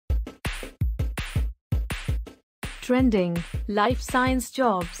trending life science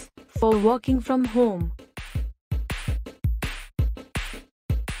jobs for working from home.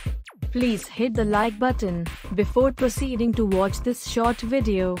 Please hit the like button before proceeding to watch this short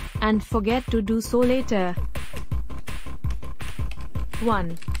video, and forget to do so later.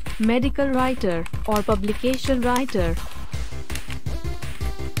 1. Medical writer or publication writer.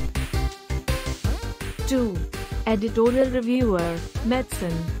 2. Editorial reviewer,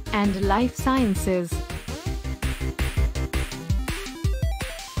 medicine and life sciences.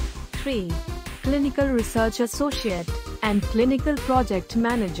 3. Clinical research associate and clinical project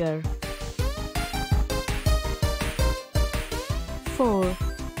manager. 4.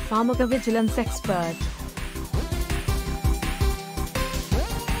 Pharmacovigilance expert.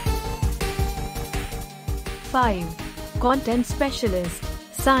 5. Content specialist,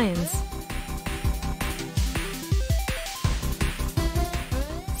 science.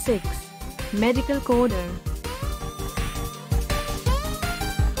 6. Medical coder.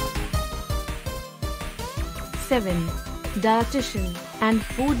 7. Dietitian and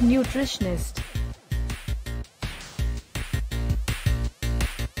food nutritionist.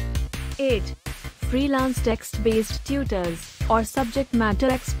 8. Freelance text-based tutors or subject matter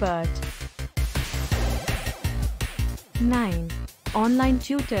expert. 9. Online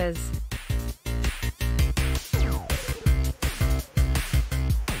tutors.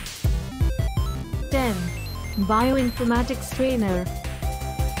 10. Bioinformatics trainer.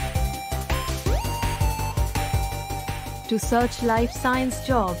 To search life science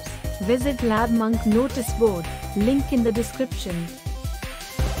jobs, visit Labmonk notice board, link in the description.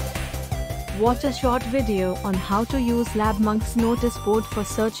 Watch a short video on how to use Labmonk's notice board for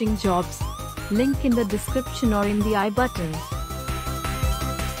searching jobs. Link in the description or in the I button.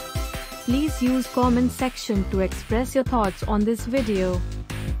 Please use comment section to express your thoughts on this video.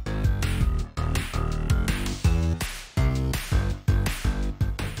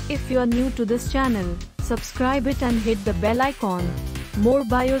 If you are new to this channel, subscribe it and hit the bell icon. More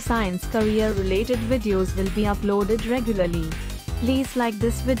bioscience career related videos will be uploaded regularly. Please like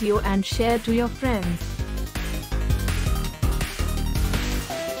this video and share to your friends.